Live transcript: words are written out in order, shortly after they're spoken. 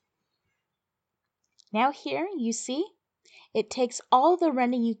Now here, you see, it takes all the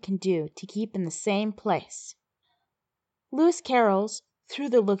running you can do to keep in the same place. Lewis Carroll's Through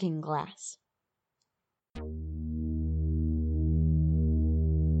the Looking Glass.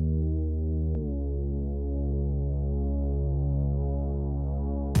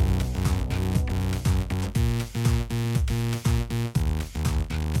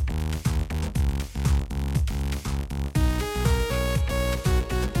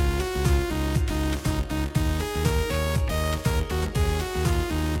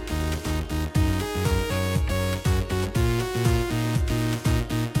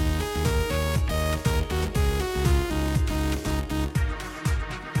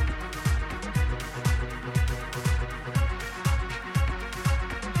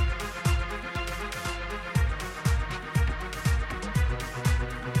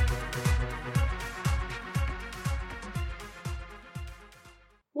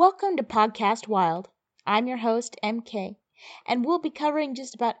 Welcome to Podcast Wild. I'm your host, MK, and we'll be covering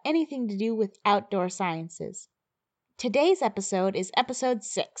just about anything to do with outdoor sciences. Today's episode is episode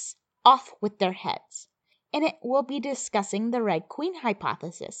 6, Off with Their Heads. In it, we'll be discussing the Red Queen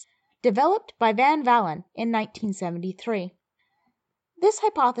hypothesis, developed by Van Vallen in 1973. This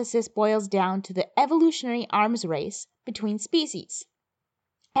hypothesis boils down to the evolutionary arms race between species,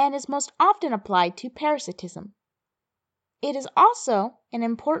 and is most often applied to parasitism. It is also an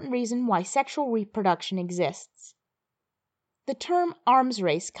important reason why sexual reproduction exists. The term arms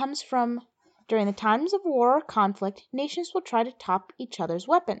race comes from during the times of war or conflict, nations will try to top each other's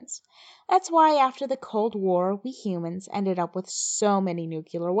weapons. That's why after the Cold War, we humans ended up with so many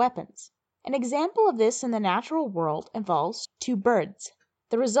nuclear weapons. An example of this in the natural world involves two birds.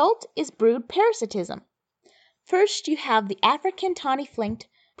 The result is brood parasitism. First, you have the African tawny-flanked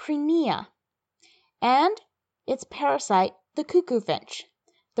Prinia, and its parasite, the cuckoo finch.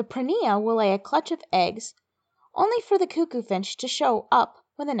 The Prinia will lay a clutch of eggs, only for the cuckoo finch to show up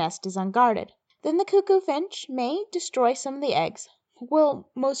when the nest is unguarded. Then the cuckoo finch may destroy some of the eggs,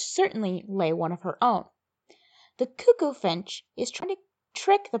 will most certainly lay one of her own. The cuckoo finch is trying to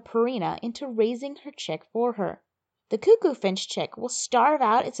trick the Prinia into raising her chick for her. The cuckoo finch chick will starve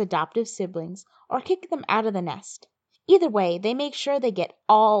out its adoptive siblings or kick them out of the nest. Either way, they make sure they get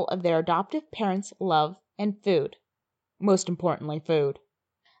all of their adoptive parents' love and food. Most importantly, food.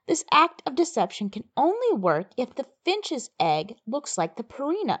 This act of deception can only work if the finch's egg looks like the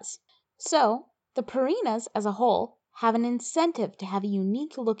Prinia's. So, the Prinias as a whole have an incentive to have a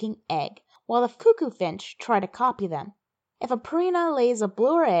unique-looking egg, while the cuckoo finch try to copy them. If a Prinia lays a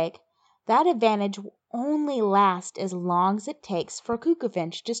bluer egg, that advantage will only last as long as it takes for a cuckoo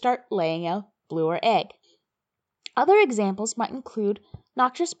finch to start laying a bluer egg. Other examples might include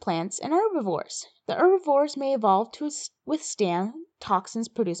noxious plants and herbivores. The herbivores may evolve to withstand toxins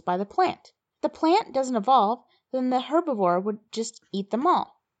produced by the plant. If the plant doesn't evolve, then the herbivore would just eat them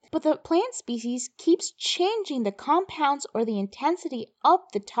all. But the plant species keeps changing the compounds or the intensity of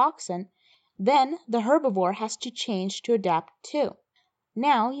the toxin, then the herbivore has to change to adapt too.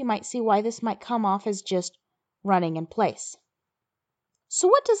 Now you might see why this might come off as just running in place. So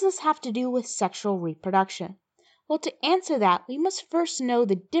what does this have to do with sexual reproduction? Well, to answer that, we must first know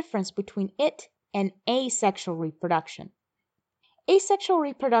the difference between it and asexual reproduction. Asexual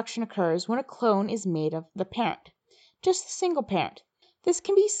reproduction occurs when a clone is made of the parent, just a single parent. This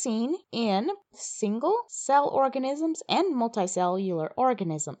can be seen in single-cell organisms and multicellular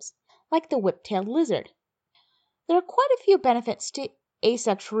organisms, like the whip-tailed lizard. There are quite a few benefits to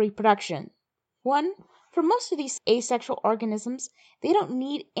asexual reproduction. One, for most of these asexual organisms, they don't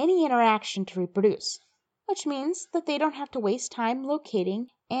need any interaction to reproduce, which means that they don't have to waste time locating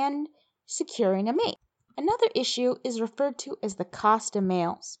and securing a mate. Another issue is referred to as the cost of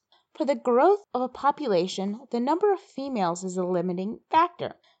males. For the growth of a population, the number of females is a limiting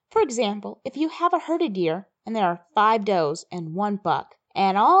factor. For example, if you have a herd of deer and there are 5 does and 1 buck,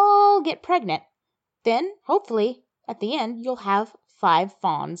 and all get pregnant, then hopefully at the end you'll have 5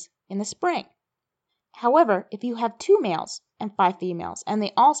 fawns in the spring. However, if you have 2 males and 5 females and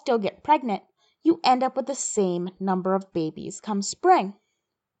they all still get pregnant, you end up with the same number of babies come spring.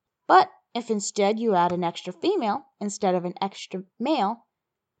 But if instead you add an extra female instead of an extra male,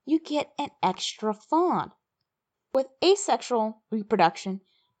 you get an extra fawn. With asexual reproduction,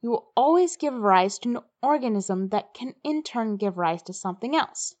 you will always give rise to an organism that can in turn give rise to something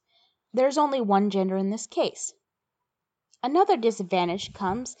else. There's only one gender in this case. Another disadvantage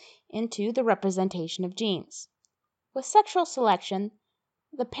comes into the representation of genes. With sexual selection,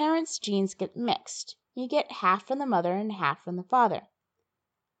 the parents' genes get mixed. You get half from the mother and half from the father.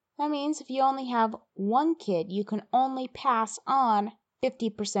 That means if you only have one kid, you can only pass on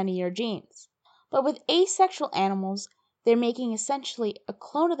 50% of your genes. But with asexual animals, they're making essentially a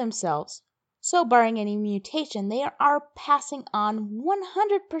clone of themselves. So, barring any mutation, they are passing on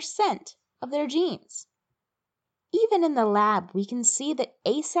 100% of their genes. Even in the lab, we can see that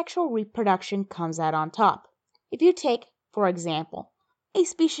asexual reproduction comes out on top. If you take, for example, a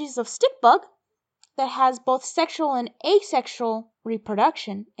species of stick bug that has both sexual and asexual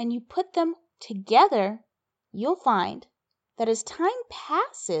reproduction, and you put them together, you'll find that as time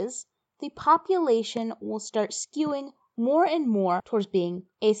passes, the population will start skewing more and more towards being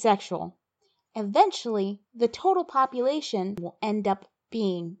asexual. Eventually, the total population will end up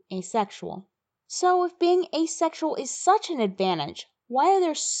being asexual. So, if being asexual is such an advantage, why are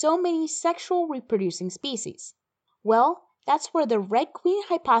there so many sexual reproducing species? Well, that's where the Red Queen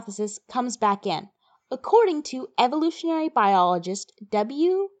hypothesis comes back in, according to evolutionary biologist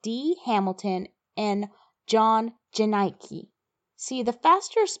W. D. Hamilton and John Janicki. See, the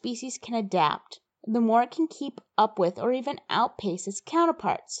faster a species can adapt, the more it can keep up with or even outpace its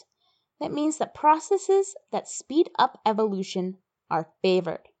counterparts. That means that processes that speed up evolution are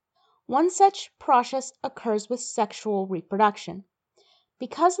favored. One such process occurs with sexual reproduction.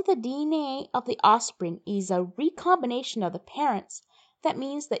 Because the DNA of the offspring is a recombination of the parents, that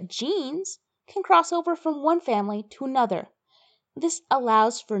means that genes can cross over from one family to another. This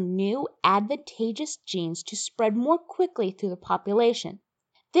allows for new advantageous genes to spread more quickly through the population.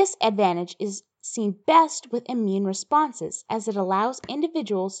 This advantage is seen best with immune responses, as it allows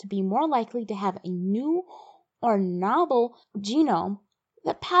individuals to be more likely to have a new or novel genome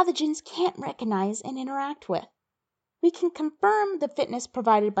that pathogens can't recognize and interact with. We can confirm the fitness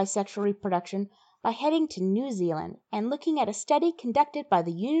provided by sexual reproduction by heading to New Zealand and looking at a study conducted by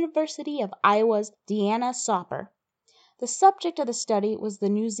the University of Iowa's Deanna Soper. The subject of the study was the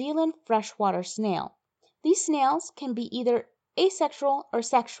New Zealand freshwater snail. These snails can be either asexual or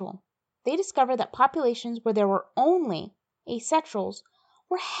sexual. They discovered that populations where there were only asexuals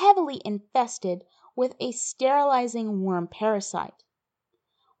were heavily infested with a sterilizing worm parasite.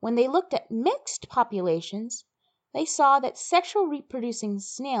 When they looked at mixed populations, they saw that sexual reproducing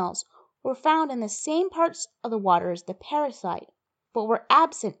snails were found in the same parts of the water as the parasite, but were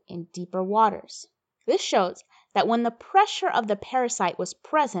absent in deeper waters. This shows that when the pressure of the parasite was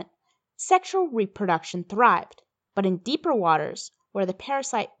present, sexual reproduction thrived, but in deeper waters, where the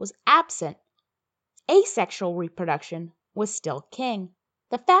parasite was absent, asexual reproduction was still king.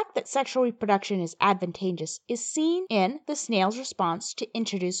 The fact that sexual reproduction is advantageous is seen in the snail's response to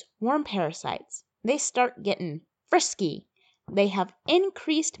introduce worm parasites. They start getting frisky. They have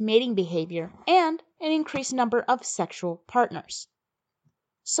increased mating behavior and an increased number of sexual partners.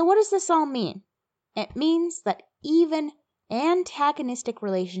 So what does this all mean? It means that even antagonistic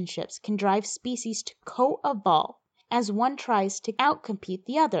relationships can drive species to co-evolve as one tries to outcompete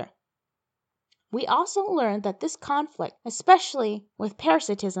the other. We also learned that this conflict, especially with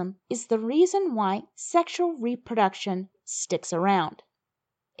parasitism, is the reason why sexual reproduction sticks around.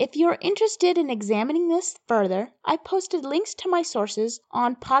 If you're interested in examining this further, I posted links to my sources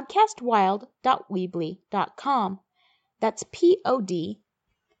on podcastwild.weebly.com. That's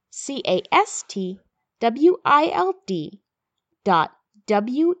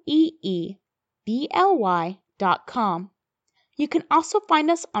podcastwild.weebly.com. You can also find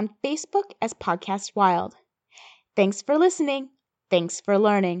us on Facebook as Podcast Wild. Thanks for listening. Thanks for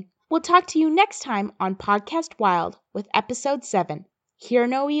learning. We'll talk to you next time on Podcast Wild with Episode 7. Hear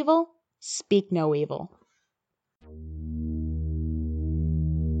no evil, speak no evil.